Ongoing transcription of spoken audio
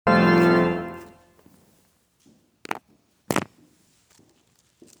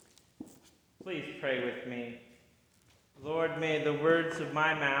pray with me. Lord, may the words of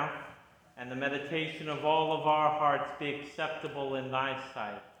my mouth and the meditation of all of our hearts be acceptable in thy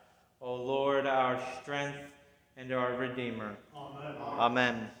sight, O Lord, our strength and our Redeemer. Amen.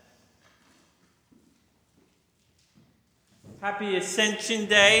 Amen. Happy Ascension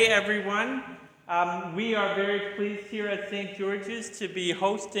Day, everyone. We are very pleased here at St. George's to be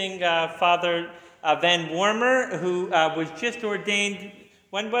hosting Father Van Warmer, who was just ordained.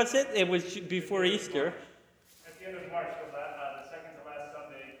 When was it? It was before Easter. At the end of March, the second to last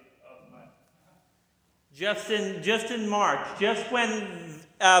Sunday of the month. Just in March, just when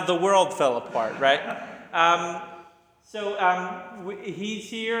the world fell apart, right? He's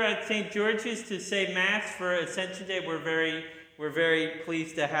here at St. George's to say Mass for Ascension Day. We're very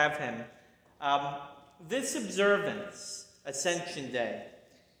pleased to have him. This observance, Ascension Day,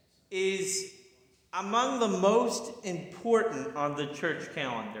 is among the most important on the church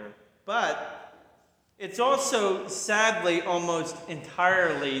calendar, but it's also sadly almost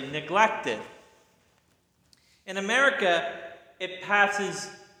entirely neglected. In America, it passes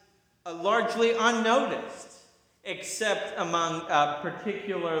largely unnoticed, except among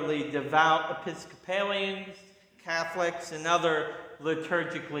particularly devout Episcopalians, Catholics, and other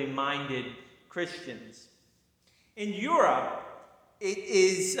liturgically minded Christians. In Europe,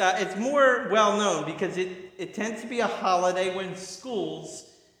 it's more well known because it tends to be a holiday when schools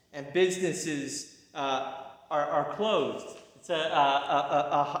and businesses are closed. It's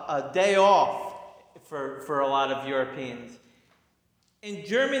a day off for a lot of Europeans. In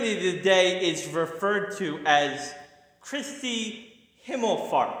Germany, the day is referred to as Christi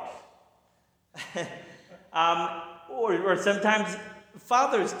Himmelfahrt, or sometimes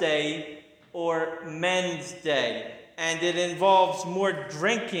Father's Day or Men's Day. And it involves more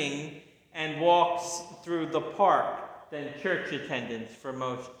drinking and walks through the park than church attendance for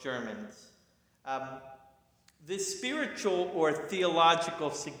most Germans. The spiritual or theological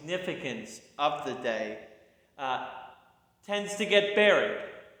significance of the day tends to get buried.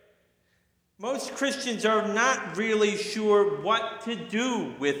 Most Christians are not really sure what to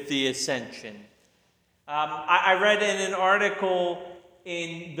do with the Ascension. I read in an article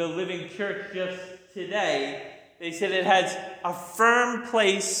in the Living Church just today. They said it has a firm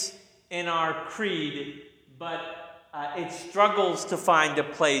place in our creed, but it struggles to find a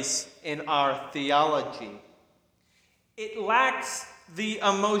place in our theology. It lacks the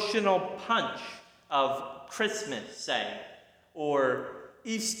emotional punch of Christmas, say, or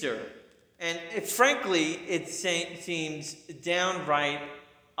Easter. And frankly, it seems downright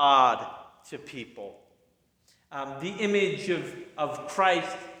odd to people. The image of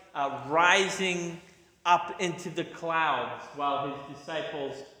Christ rising up into the clouds while his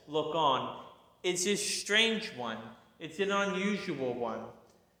disciples look on is a strange one. It's an unusual one.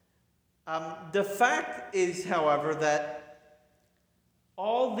 The fact is, however, that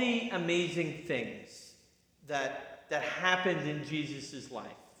all the amazing things that happened in Jesus' life,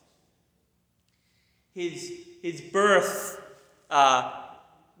 his birth by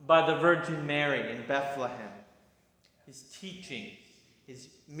the Virgin Mary in Bethlehem, his teachings, his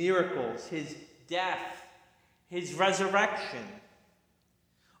miracles, his death, his resurrection.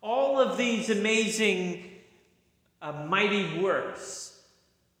 All of these amazing, mighty works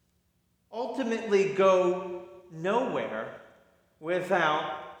ultimately go nowhere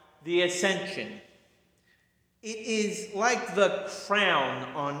without the Ascension. It is like the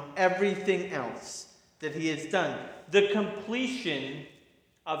crown on everything else that he has done, the completion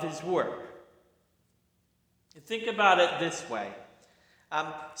of his work. Think about it this way.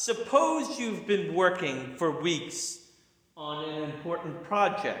 Suppose you've been working for weeks on an important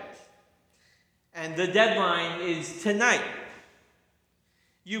project, and the deadline is tonight.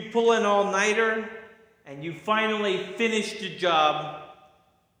 You pull an all-nighter, and you finally finish the job,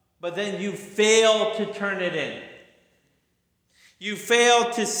 but then you fail to turn it in. You fail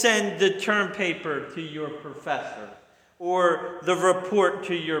to send the term paper to your professor, or the report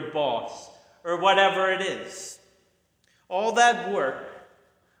to your boss, or whatever it is. All that work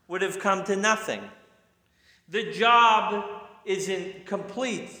would have come to nothing. The job isn't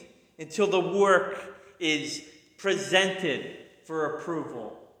complete until the work is presented for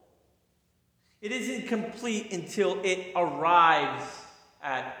approval. It isn't complete until it arrives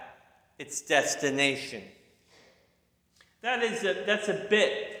at its destination. That's a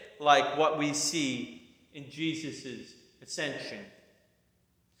bit like what we see in Jesus' ascension.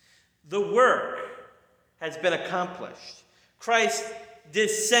 The work has been accomplished. Christ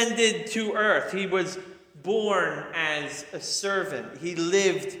descended to earth. He was born as a servant. He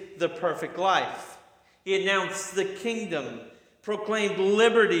lived the perfect life. He announced the kingdom proclaimed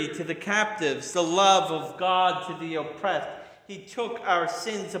liberty to the captives, the love of God to the oppressed. He took our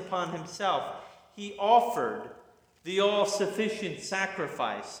sins upon himself. He offered the all-sufficient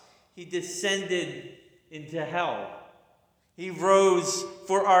sacrifice. He descended into hell. He rose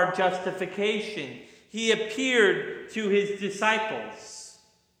for our justification. He appeared to his disciples.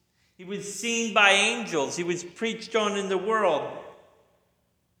 He was seen by angels. He was preached on in the world.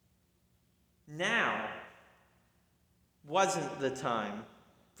 Now wasn't the time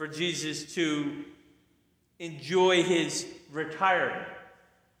for Jesus to enjoy his retirement.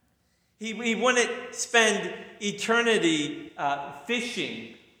 He wouldn't spend eternity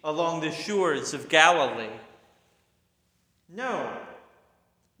fishing along the shores of Galilee. No,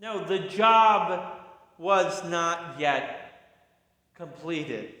 the job was not yet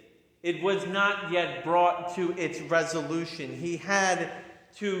completed. It was not yet brought to its resolution. He had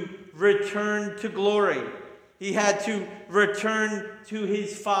to return to glory. He had to return to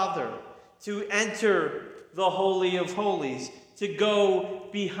his Father, to enter the Holy of Holies, to go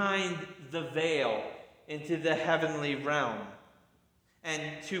behind the veil into the heavenly realm, and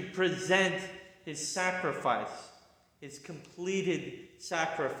to present his sacrifice, his completed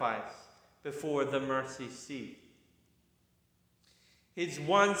sacrifice before the mercy seat. His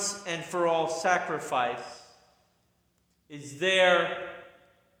once and for all sacrifice is there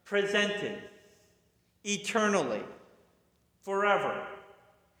presented eternally, forever.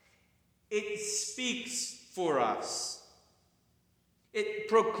 It speaks for us. It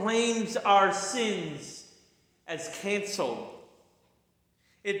proclaims our sins as canceled.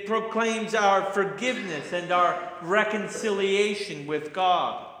 It proclaims our forgiveness and our reconciliation with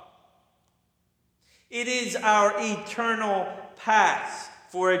God. It is our eternal pass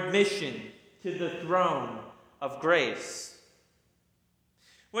for admission to the throne of grace.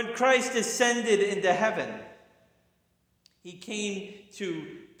 When Christ ascended into heaven, he came to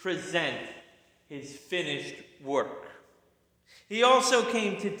present his finished work. He also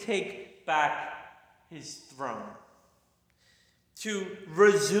came to take back his throne, to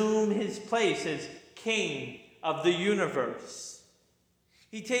resume his place as King of the universe.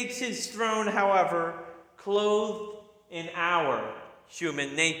 He takes his throne, however, clothed in our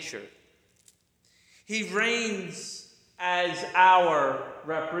human nature. He reigns as our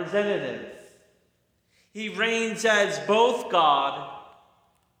representative. He reigns as both God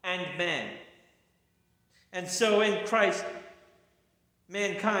and man. And so in Christ,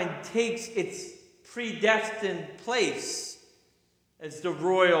 mankind takes its predestined place as the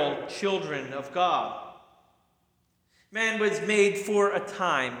royal children of God. Man was made for a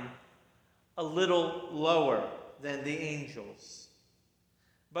time a little lower than the angels,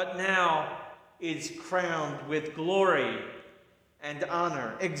 but now is crowned with glory and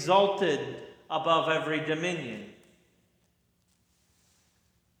honor, exalted above every dominion.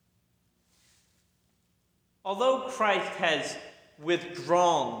 Although Christ has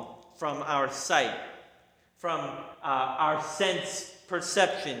withdrawn from our sight, from our sense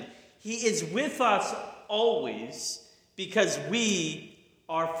perception, he is with us always because we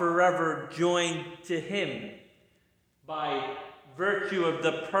are forever joined to him by virtue of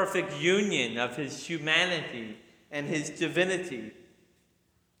the perfect union of his humanity and his divinity.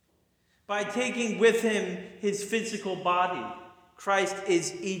 By taking with him his physical body, Christ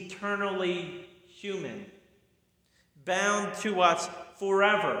is eternally human, bound to us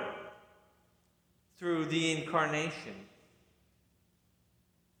forever through the incarnation.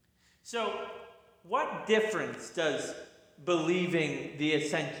 So, what difference does believing the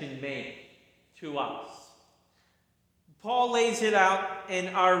ascension make to us? Paul lays it out in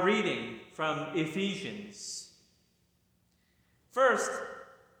our reading from Ephesians. First,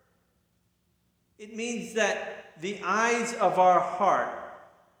 it means that the eyes of our heart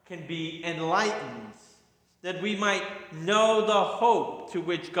can be enlightened, that we might know the hope to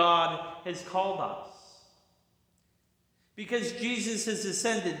which God has called us. Because Jesus has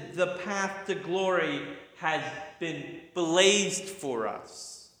ascended, the path to glory has been blazed for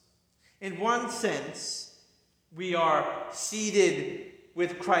us. In one sense, we are seated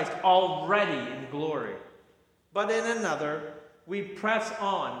with Christ already in glory. But in another, we press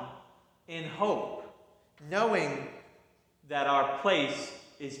on in hope, knowing that our place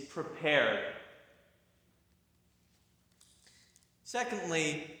is prepared.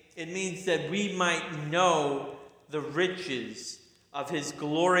 Secondly, it means that we might know the riches of his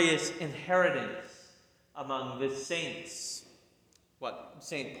glorious inheritance among the saints. What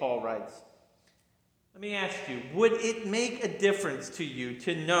St. Paul writes. Let me ask you, would it make a difference to you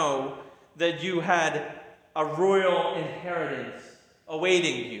to know that you had a royal inheritance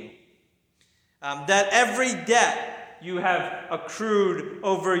awaiting you? That every debt you have accrued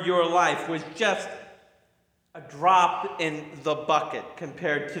over your life was just a drop in the bucket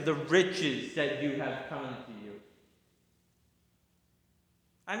compared to the riches that you have coming to you?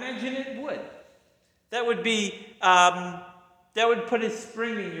 I imagine it would. That would be, that would put a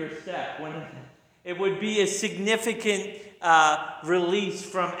spring in your step. It would be a significant release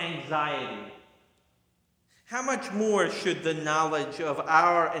from anxiety. How much more should the knowledge of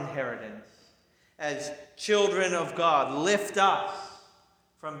our inheritance as children of God lift us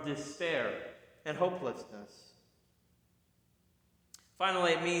from despair and hopelessness?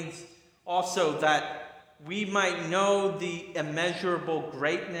 Finally, it means also that we might know the immeasurable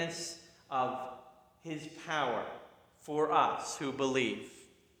greatness of his power for us who believe.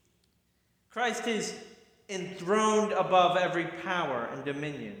 Christ is enthroned above every power and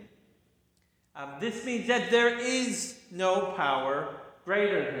dominion. This means that there is no power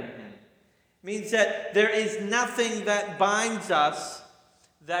greater than him. It means that there is nothing that binds us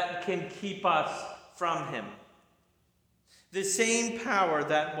that can keep us from him. The same power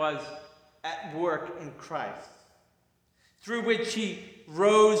that was at work in Christ, through which he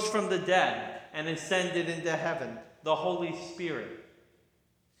rose from the dead and ascended into heaven, the Holy Spirit,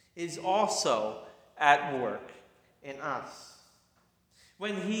 is also at work in us.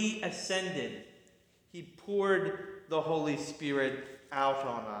 When he ascended, he poured the Holy Spirit out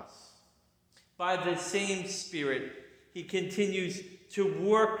on us. By the same Spirit, he continues to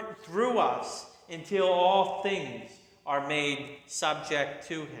work through us until all things are made subject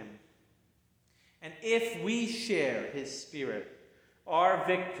to him. And if we share his Spirit, our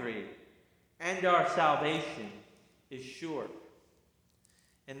victory and our salvation is sure.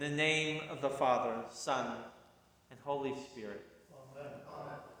 In the name of the Father, Son, and Holy Spirit.